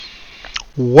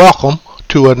Welcome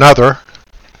to another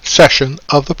session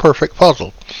of the Perfect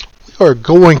Puzzle. We are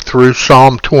going through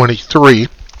Psalm 23,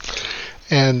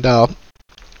 and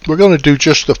we're going to do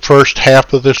just the first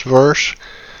half of this verse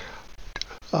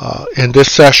in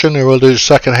this session, and we'll do the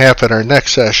second half in our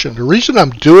next session. The reason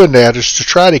I'm doing that is to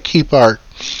try to keep our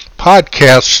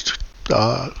podcast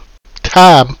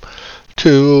time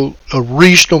to a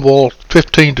reasonable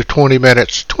 15 to 20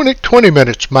 minutes. 20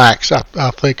 minutes max,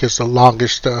 I think, is the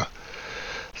longest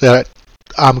that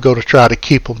I'm going to try to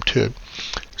keep them to.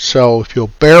 So if you'll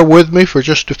bear with me for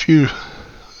just a few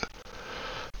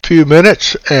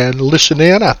minutes and listen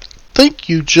in, I think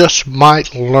you just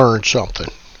might learn something.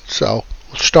 So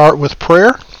we'll start with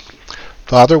prayer.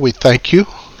 Father, we thank you.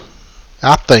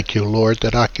 I thank you, Lord,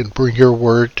 that I can bring your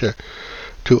word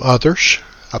to others.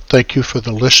 I thank you for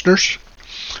the listeners.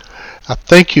 I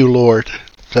thank you, Lord,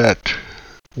 that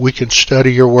we can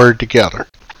study your word together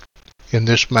in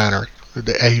this manner, with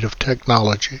the aid of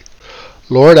technology.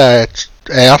 Lord, I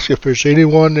ask if there's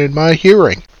anyone in my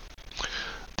hearing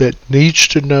that needs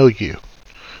to know you,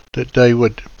 that they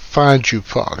would find you,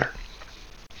 Father.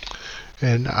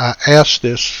 And I ask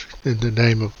this in the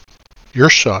name of your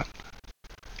Son,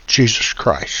 Jesus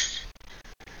Christ.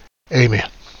 Amen.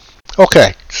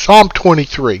 Okay, Psalm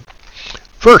 23,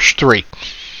 verse 3.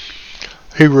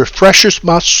 He refreshes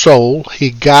my soul. He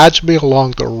guides me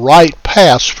along the right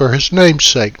paths for his name's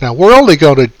sake. Now, we're only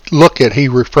going to look at he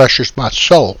refreshes my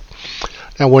soul.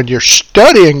 Now, when you're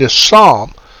studying this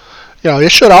psalm,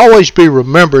 it should always be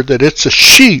remembered that it's a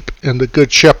sheep in the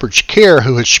Good Shepherd's care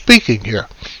who is speaking here.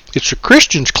 It's a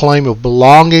Christian's claim of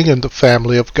belonging in the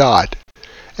family of God.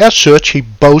 As such, he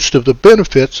boasts of the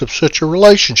benefits of such a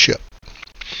relationship.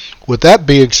 With that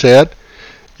being said,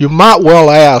 you might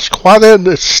well ask, why then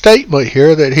the statement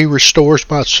here that he restores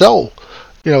my soul?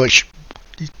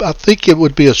 I think it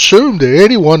would be assumed that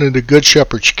anyone in the Good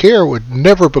Shepherd's care would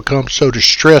never become so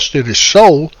distressed in his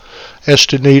soul as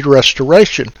to need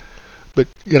restoration. But,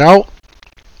 the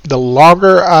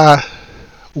longer I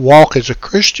walk as a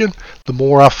Christian, the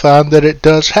more I find that it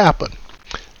does happen.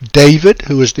 David,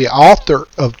 who is the author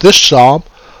of this psalm,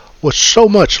 was so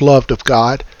much loved of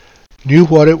God, knew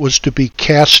what it was to be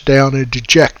cast down and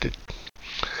dejected.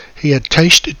 He had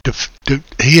tasted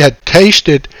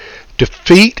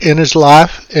defeat in his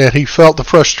life, and he felt the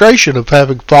frustration of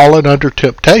having fallen under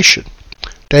temptation.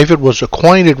 David was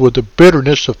acquainted with the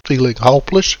bitterness of feeling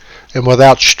hopeless and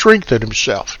without strength in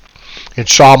himself. In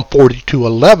Psalm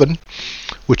 42:11,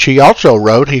 which he also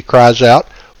wrote, he cries out,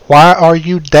 "Why are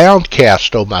you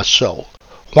downcast, O my soul?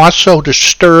 Why so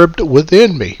disturbed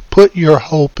within me? Put your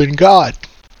hope in God."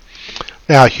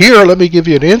 Now here, let me give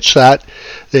you an insight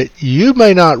that you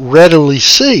may not readily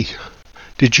see.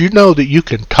 Did you know that you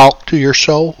can talk to your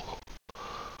soul?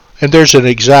 And there's an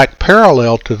exact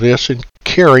parallel to this in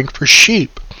caring for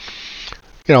sheep.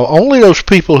 Only those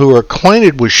people who are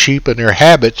acquainted with sheep and their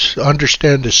habits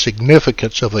understand the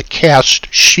significance of a cast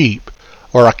sheep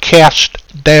or a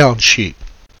cast down sheep.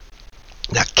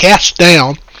 Now, cast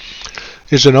down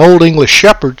is an Old English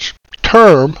shepherd's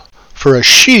term for a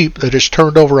sheep that is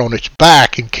turned over on its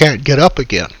back and can't get up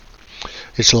again.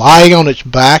 It's lying on its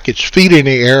back, its feet in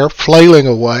the air, flailing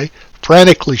away,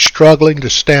 frantically struggling to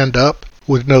stand up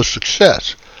with no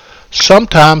success.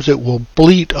 Sometimes it will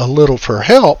bleat a little for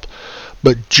help,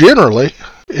 but generally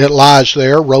it lies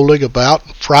there rolling about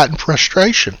in frightened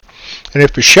frustration. And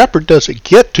if the shepherd doesn't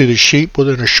get to the sheep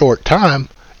within a short time,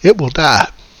 it will die.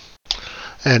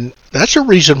 And that's a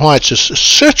reason why it's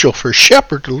essential for a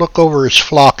shepherd to look over his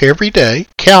flock every day,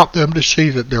 count them to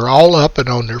see that they're all up and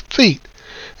on their feet.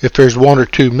 If there's one or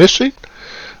two missing,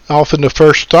 often the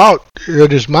first thought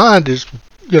in his mind is,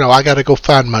 I got to go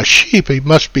find my sheep. He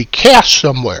must be cast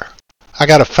somewhere. I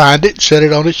got to find it and set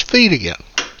it on its feet again.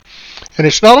 And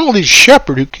it's not only the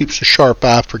shepherd who keeps a sharp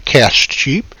eye for cast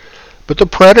sheep, but the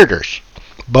predators,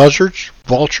 buzzards,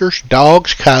 vultures,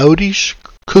 dogs, coyotes,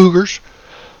 cougars,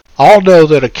 all know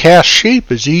that a cast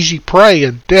sheep is easy prey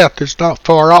and death is not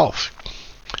far off.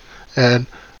 And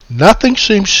nothing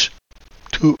seems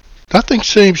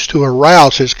to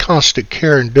arouse his constant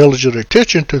care and diligent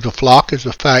attention to the flock as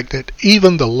the fact that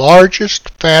even the largest,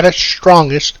 fattest,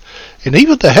 strongest, and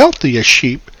even the healthiest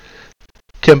sheep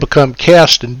can become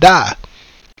cast and die.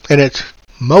 And it's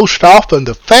most often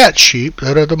the fat sheep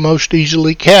that are the most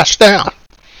easily cast down.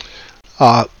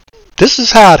 This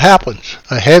is how it happens.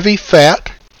 A heavy,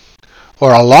 fat,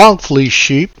 or a long fleece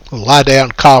sheep will lie down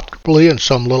comfortably in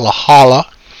some little hollow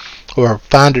or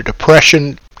find a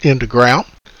depression in the ground.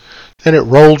 Then it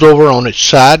rolls over on its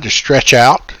side to stretch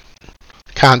out,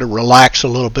 kind of relax a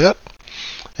little bit.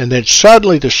 and then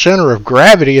suddenly the center of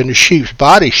gravity in the sheep's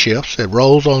body shifts. It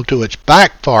rolls onto its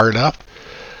back far enough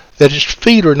that its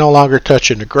feet are no longer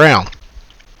touching the ground.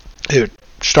 It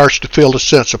starts to feel a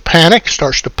sense of panic,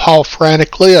 starts to paw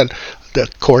frantically, and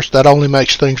of course that only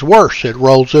makes things worse. It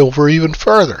rolls over even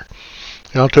further.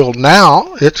 Until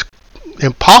now, it's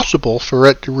impossible for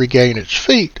it to regain its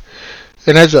feet.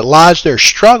 And as it lies there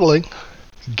struggling,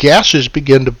 gases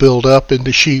begin to build up in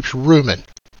the sheep's rumen,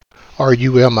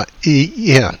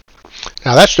 R-U-M-E-N.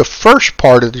 Now that's the first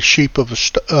part of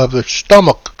the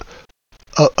stomach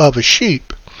of a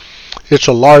sheep. It's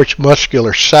a large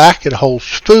muscular sac. It holds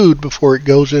food before it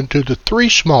goes into the three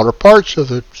smaller parts of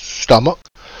the stomach.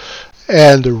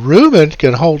 And the rumen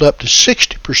can hold up to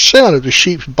 60% of the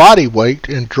sheep's body weight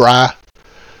in dry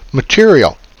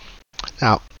material.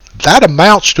 Now, that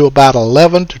amounts to about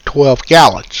 11 to 12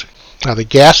 gallons. Now, the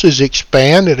gases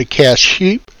expand in a calf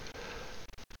sheep.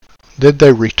 Then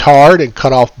they retard and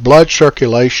cut off blood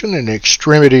circulation in the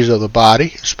extremities of the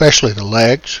body, especially the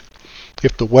legs.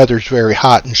 If the weather's very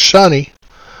hot and sunny,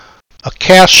 a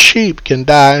calf sheep can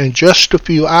die in just a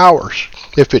few hours.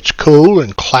 If it's cool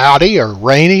and cloudy or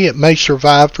rainy, it may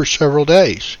survive for several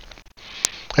days.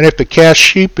 And if the calf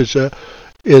sheep is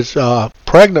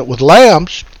pregnant with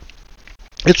lambs,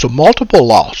 it's a multiple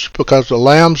loss because the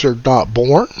lambs are not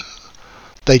born.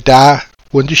 They die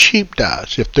when the sheep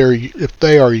dies. If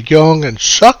they are young and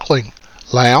suckling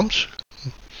lambs,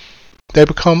 they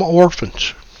become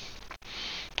orphans.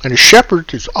 And a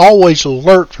shepherd is always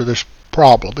alert for this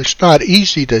problem. It's not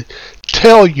easy to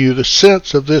tell you the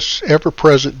sense of this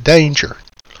ever-present danger.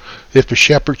 If the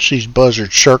shepherd sees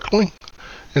buzzards circling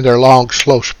in their long,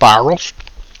 slow spirals,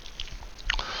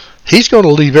 he's going to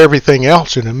leave everything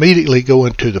else and immediately go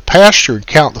into the pasture and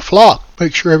count the flock,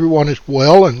 make sure everyone is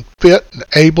well and fit and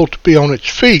able to be on its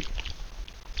feet.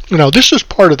 This is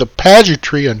part of the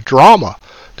pageantry and drama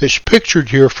that's pictured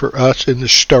here for us in the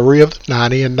story of the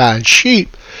 99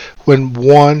 sheep when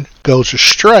one goes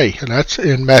astray, and that's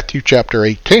in Matthew chapter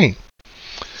 18.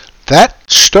 That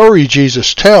story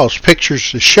Jesus tells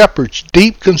pictures the shepherd's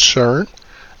deep concern,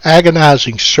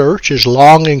 agonizing search, his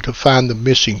longing to find the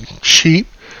missing sheep,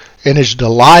 and his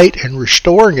delight in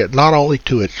restoring it not only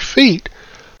to its feet,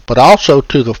 but also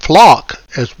to the flock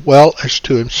as well as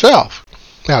to himself.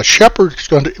 Now, a shepherd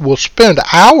will spend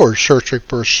hours searching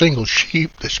for a single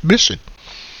sheep that's missing.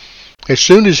 As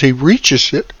soon as he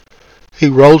reaches it, he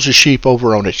rolls the sheep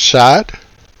over on its side.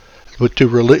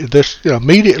 This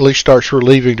immediately starts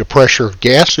relieving the pressure of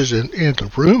gases in the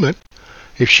rumen.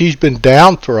 If she's been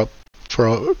down for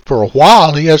a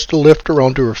while, he has to lift her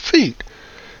onto her feet.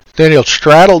 Then he'll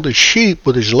straddle the sheep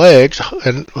with his legs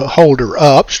and hold her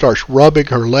up, starts rubbing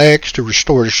her legs to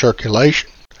restore the circulation.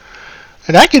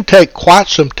 And that can take quite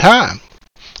some time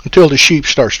until the sheep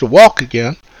starts to walk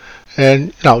again.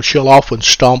 And she'll often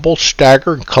stumble,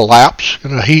 stagger, and collapse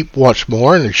in a heap once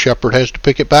more, and the shepherd has to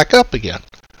pick it back up again.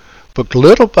 But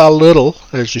little by little,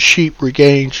 as the sheep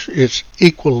regains its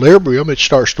equilibrium, it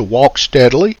starts to walk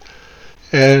steadily,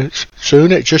 and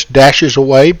soon it just dashes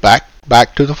away back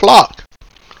to the flock.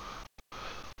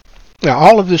 Now,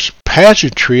 all of this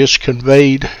pageantry is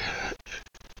conveyed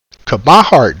to my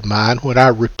heart and mind when I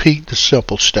repeat the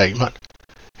simple statement,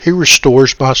 He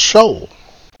restores my soul.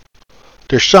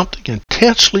 There's something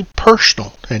intensely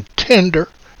personal and tender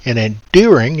and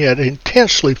endearing, yet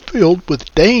intensely filled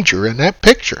with danger in that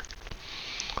picture.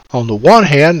 On the one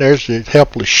hand, there's the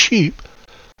helpless sheep,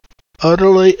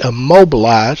 utterly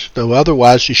immobilized, though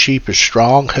otherwise the sheep is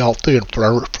strong, healthy, and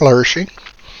flourishing.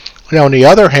 And on the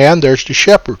other hand, there's the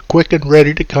shepherd, quick and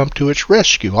ready to come to its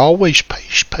rescue, always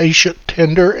patient,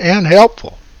 tender, and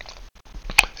helpful.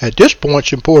 At this point,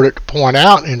 it's important to point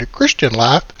out in the Christian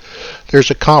life, there's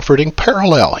a comforting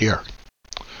parallel here.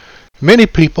 Many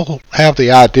people have the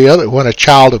idea that when a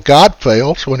child of God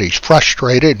fails, when he's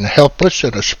frustrated and helpless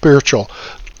in a spiritual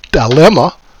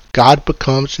dilemma, God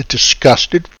becomes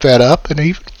disgusted, fed up, and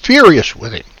even furious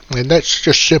with him. And that's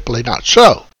just simply not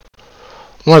so.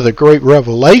 One of the great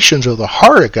revelations of the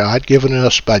heart of God given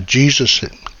us by Jesus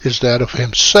is that of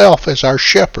himself as our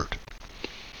shepherd.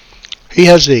 He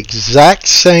has the exact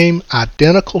same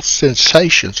identical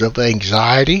sensations of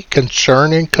anxiety,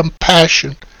 concern, and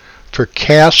compassion for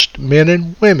cast men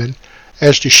and women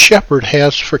as the shepherd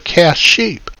has for cast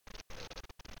sheep.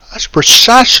 That's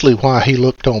precisely why he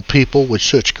looked on people with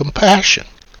such compassion.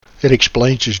 It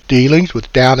explains his dealings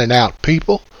with down-and-out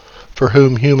people for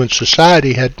whom human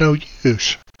society had no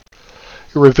use.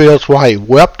 It reveals why he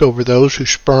wept over those who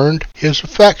spurned his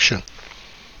affection.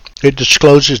 It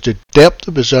discloses the depth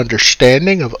of his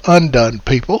understanding of undone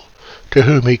people to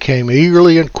whom he came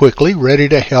eagerly and quickly, ready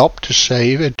to help, to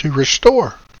save, and to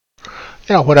restore.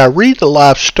 When I read the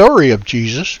life story of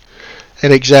Jesus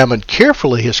and examine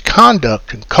carefully his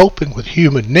conduct in coping with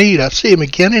human need, I see him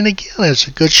again and again as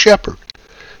a good shepherd.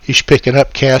 He's picking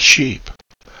up cast sheep.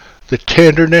 The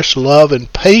tenderness, love,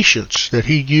 and patience that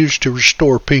he used to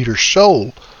restore Peter's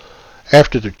soul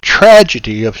after the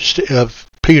tragedy of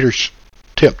Peter's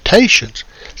temptations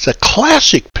is a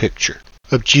classic picture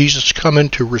of Jesus coming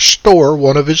to restore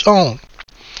one of his own.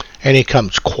 And he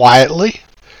comes quietly,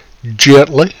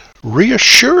 gently,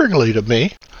 reassuringly to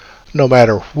me, no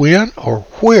matter when or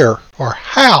where or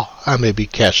how I may be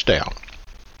cast down.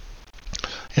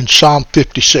 In Psalm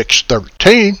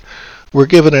 56:13, we're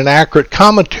given an accurate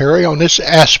commentary on this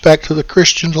aspect of the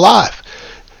Christian's life.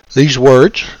 These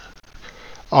words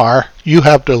are, "You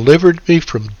have delivered me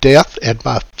from death and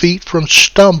my feet from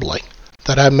stumbling,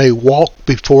 that I may walk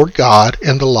before God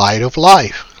in the light of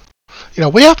life."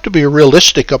 We have to be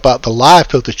realistic about the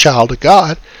life of the child of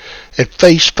God and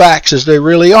face facts as they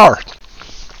really are.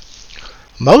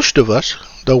 Most of us,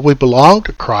 though we belong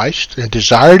to Christ and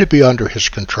desire to be under his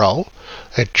control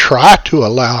and try to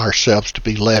allow ourselves to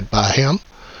be led by him,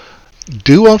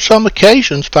 do on some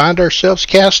occasions find ourselves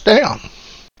cast down.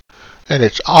 And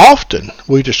it's often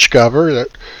we discover that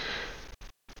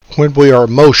when we are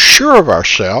most sure of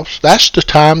ourselves, that's the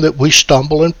time that we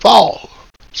stumble and fall.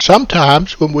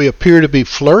 Sometimes when we appear to be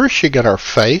flourishing in our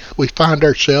faith, we find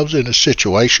ourselves in a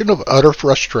situation of utter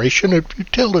frustration and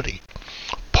futility.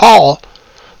 Paul,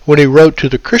 when he wrote to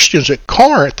the Christians at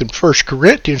Corinth in 1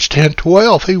 Corinthians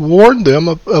 10:12, he warned them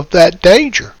of that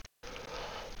danger.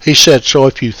 He said, "So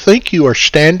if you think you are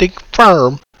standing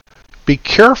firm, be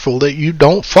careful that you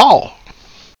don't fall."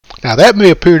 Now that may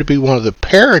appear to be one of the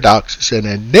paradoxes and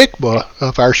enigma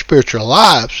of our spiritual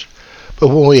lives, but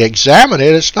when we examine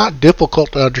it, it's not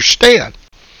difficult to understand.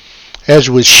 As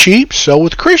with sheep, so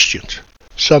with Christians.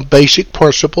 Some basic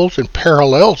principles and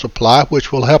parallels apply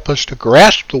which will help us to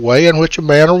grasp the way in which a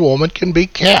man or woman can be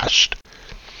cast.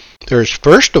 There is,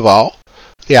 first of all,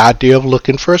 the idea of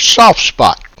looking for a soft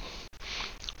spot.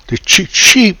 The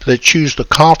sheep that choose the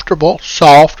comfortable,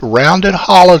 soft, rounded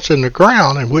hollows in the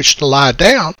ground in which to lie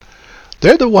down,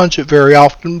 they're the ones that very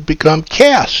often become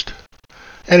cast.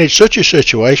 And in such a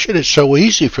situation, it's so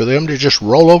easy for them to just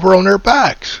roll over on their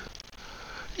backs.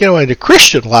 In the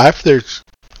Christian life, there's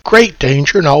great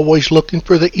danger in always looking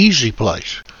for the easy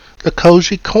place, the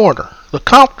cozy corner, the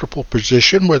comfortable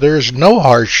position where there is no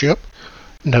hardship,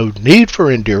 no need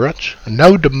for endurance,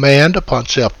 no demand upon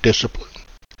self-discipline.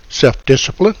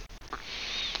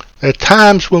 At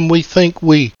times when we think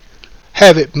we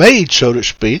have it made, so to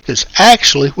speak, is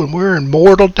actually when we're in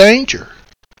mortal danger.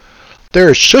 There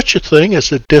is such a thing as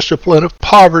the discipline of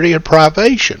poverty and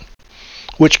privation,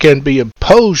 which can be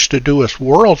imposed to do us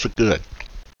worlds of good.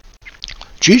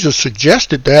 Jesus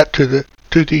suggested that to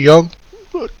the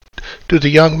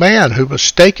young man who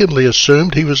mistakenly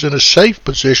assumed he was in a safe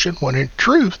position when in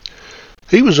truth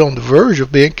he was on the verge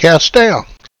of being cast down.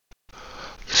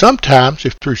 Sometimes,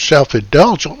 if through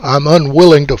self-indulgence I'm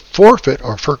unwilling to forfeit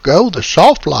or forgo the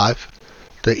soft life,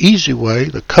 the easy way,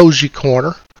 the cozy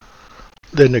corner,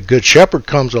 then the good shepherd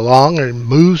comes along and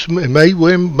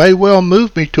may well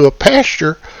move me to a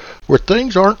pasture where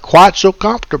things aren't quite so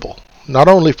comfortable, not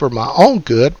only for my own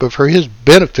good, but for his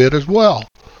benefit as well.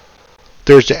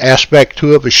 There's the aspect,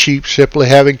 too, of a sheep simply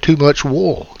having too much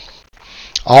wool.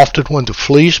 Often when the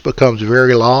fleece becomes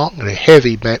very long and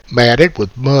heavy, matted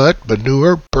with mud,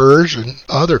 manure, burrs, and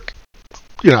other,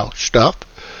 stuff,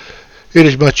 it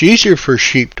is much easier for a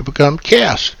sheep to become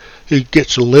cast. It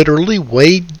gets literally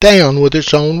weighed down with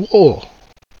its own wool.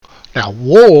 Now,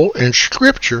 wool in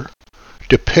Scripture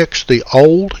depicts the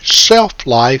old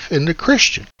self-life in the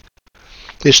Christian.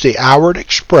 It's the outward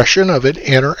expression of an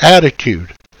inner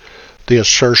attitude, the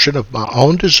assertion of my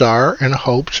own desire and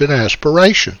hopes and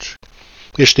aspirations.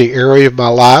 It's the area of my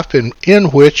life in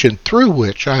which and through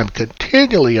which I am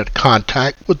continually in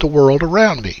contact with the world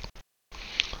around me.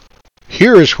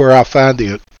 Here is where I find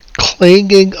the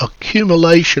clinging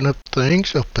accumulation of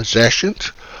things, of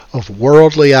possessions, of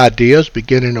worldly ideas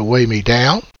beginning to weigh me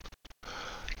down,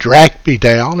 drag me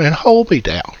down, and hold me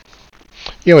down.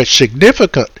 It's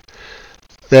significant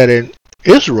that in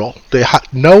Israel,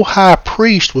 no high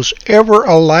priest was ever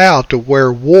allowed to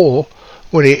wear wool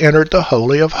when he entered the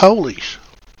Holy of Holies.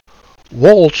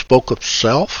 Wool spoke of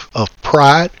self, of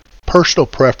pride, personal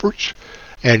preference,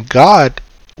 and God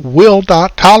will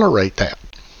not tolerate that.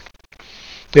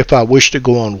 If I wish to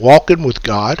go on walking with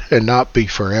God and not be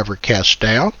forever cast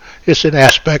down, it's an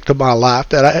aspect of my life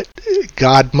that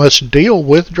God must deal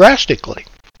with drastically.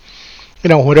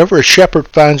 Whenever a shepherd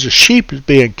finds a sheep is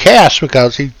being cast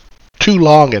because he's too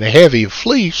long and heavy of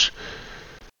fleece,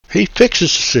 he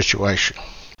fixes the situation.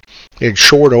 In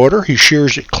short order, he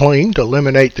shears it clean to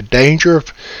eliminate the danger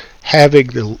of having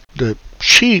the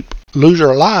sheep lose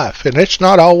their life, and it's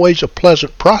not always a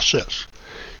pleasant process.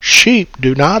 Sheep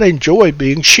do not enjoy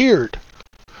being sheared,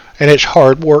 and it's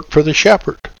hard work for the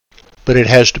shepherd, but it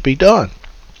has to be done.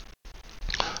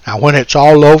 Now, when it's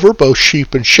all over, both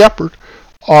sheep and shepherd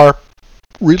are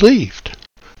relieved.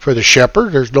 For the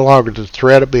shepherd, there's no longer the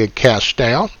threat of being cast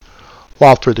down,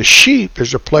 while for the sheep,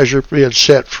 there's a pleasure of being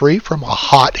set free from a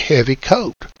hot, heavy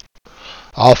coat.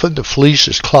 Often the fleece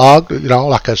is clogged,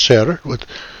 like I said, with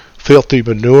filthy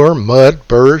manure, mud,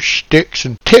 burrs, sticks,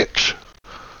 and ticks.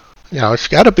 It's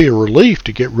got to be a relief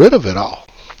to get rid of it all.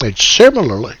 And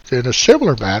similarly, in a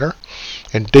similar manner,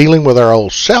 in dealing with our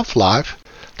old self-life,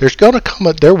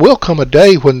 there will come a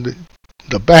day when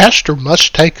the master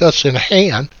must take us in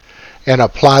hand and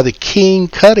apply the keen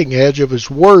cutting edge of his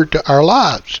word to our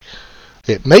lives.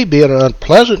 It may be an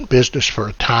unpleasant business for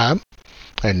a time,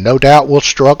 and no doubt we'll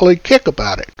struggle and kick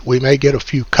about it. We may get a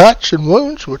few cuts and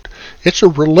wounds, but it's a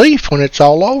relief when it's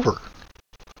all over.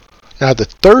 Now, the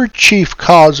third chief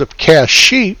cause of cast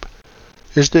sheep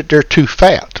is that they're too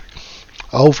fat.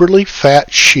 Overly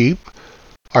fat sheep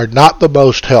are not the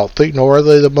most healthy, nor are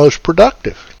they the most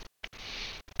productive.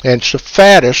 And it's the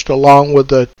fattest, along with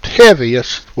the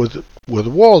heaviest with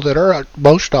wool, that are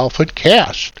most often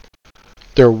cast.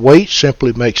 Their weight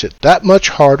simply makes it that much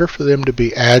harder for them to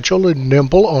be agile and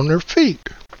nimble on their feet.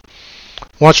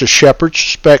 Once a shepherd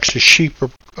suspects the sheep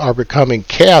are becoming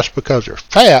cast because they're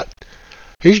fat,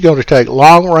 he's going to take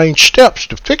long-range steps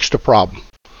to fix the problem.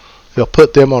 He'll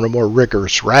put them on a more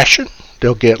rigorous ration,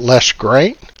 they'll get less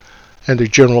grain, and the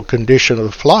general condition of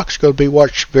the flock is going to be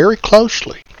watched very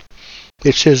closely.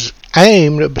 It's his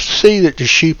aim to see that the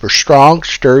sheep are strong,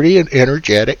 sturdy, and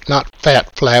energetic, not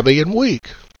fat, flabby, and weak.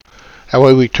 That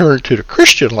way we turn to the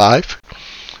Christian life,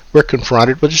 we're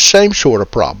confronted with the same sort of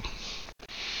problem.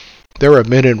 There are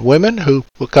men and women who,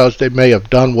 because they may have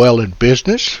done well in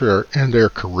business or in their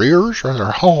careers or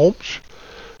their homes,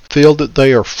 feel that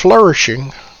they are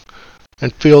flourishing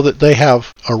and feel that they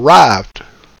have arrived.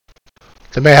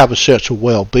 They may have a sense of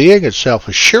well-being and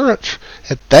self-assurance,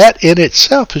 and that in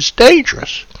itself is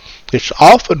dangerous. It's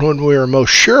often when we are most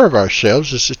sure of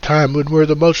ourselves is the time when we're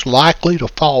the most likely to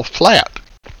fall flat.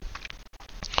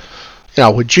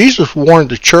 When Jesus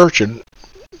warned the church in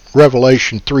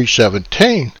Revelation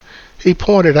 3:17, he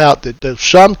pointed out that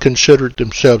some considered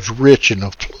themselves rich and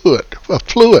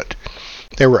affluent.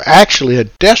 They were actually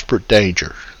in desperate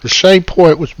danger. The same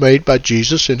point was made by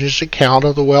Jesus in his account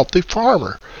of the wealthy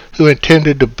farmer, who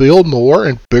intended to build more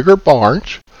and bigger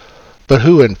barns, but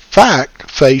who in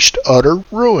fact faced utter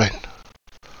ruin.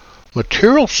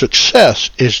 Material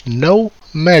success is no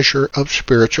measure of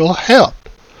spiritual health,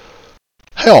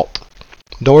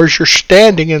 nor is your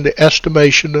standing in the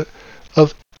estimation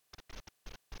of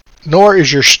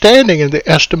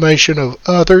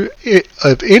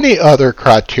any other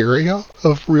criteria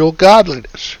of real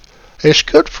godliness. It's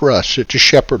good for us that the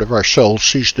shepherd of our souls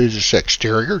sees through this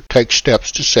exterior, takes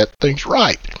steps to set things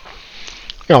right.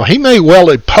 He may well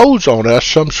impose on us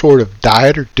some sort of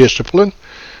diet or discipline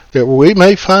that we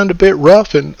may find a bit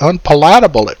rough and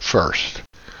unpalatable at first.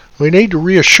 We need to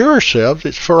reassure ourselves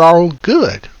it's for our own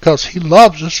good, because he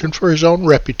loves us and for his own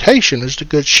reputation as the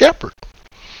good shepherd.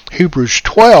 Hebrews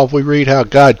 12, we read how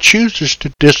God chooses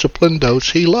to discipline those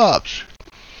he loves.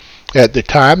 At the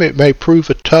time, it may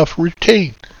prove a tough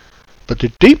routine, but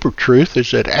the deeper truth is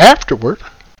that afterward,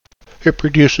 it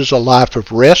produces a life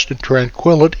of rest and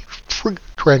tranquility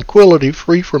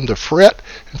free from the fret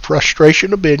and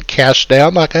frustration of being cast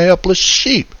down like a helpless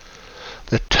sheep.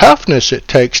 The toughness it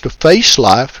takes to face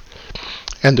life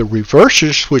and the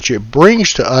reverses which it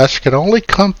brings to us can only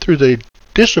come through the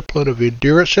discipline of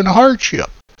endurance and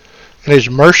hardship. In his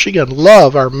mercy and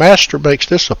love, our Master makes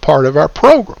this a part of our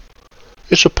program.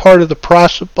 It's a part of the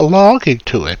price of belonging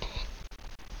to him.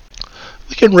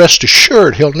 We can rest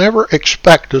assured he'll never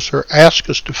expect us or ask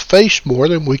us to face more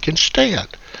than we can stand.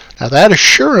 Now that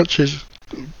assurance is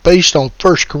based on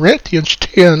 1 Corinthians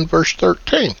 10, verse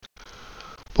 13.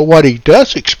 But what he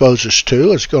does expose us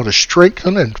to is going to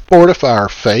strengthen and fortify our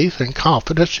faith and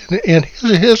confidence in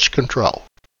his control.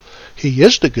 He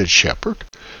is the good shepherd.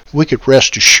 We could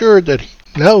rest assured that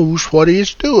he knows what he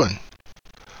is doing.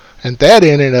 And that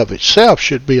in and of itself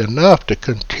should be enough to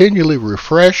continually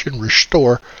refresh and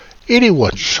restore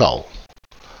anyone's soul.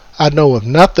 I know of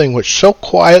nothing which so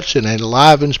quiets and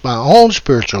enlivens my own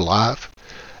spiritual life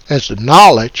as the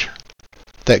knowledge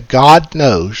that God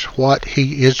knows what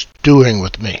he is doing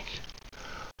with me.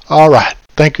 All right.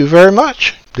 Thank you very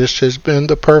much. This has been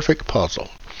The Perfect Puzzle.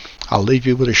 I'll leave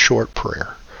you with a short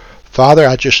prayer. Father,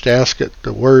 I just ask that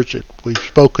the words that we've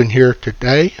spoken here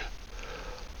today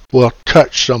will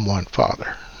touch someone,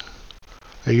 Father.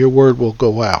 That your word will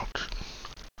go out.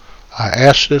 I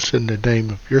ask this in the name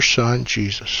of your Son,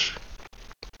 Jesus.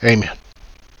 Amen.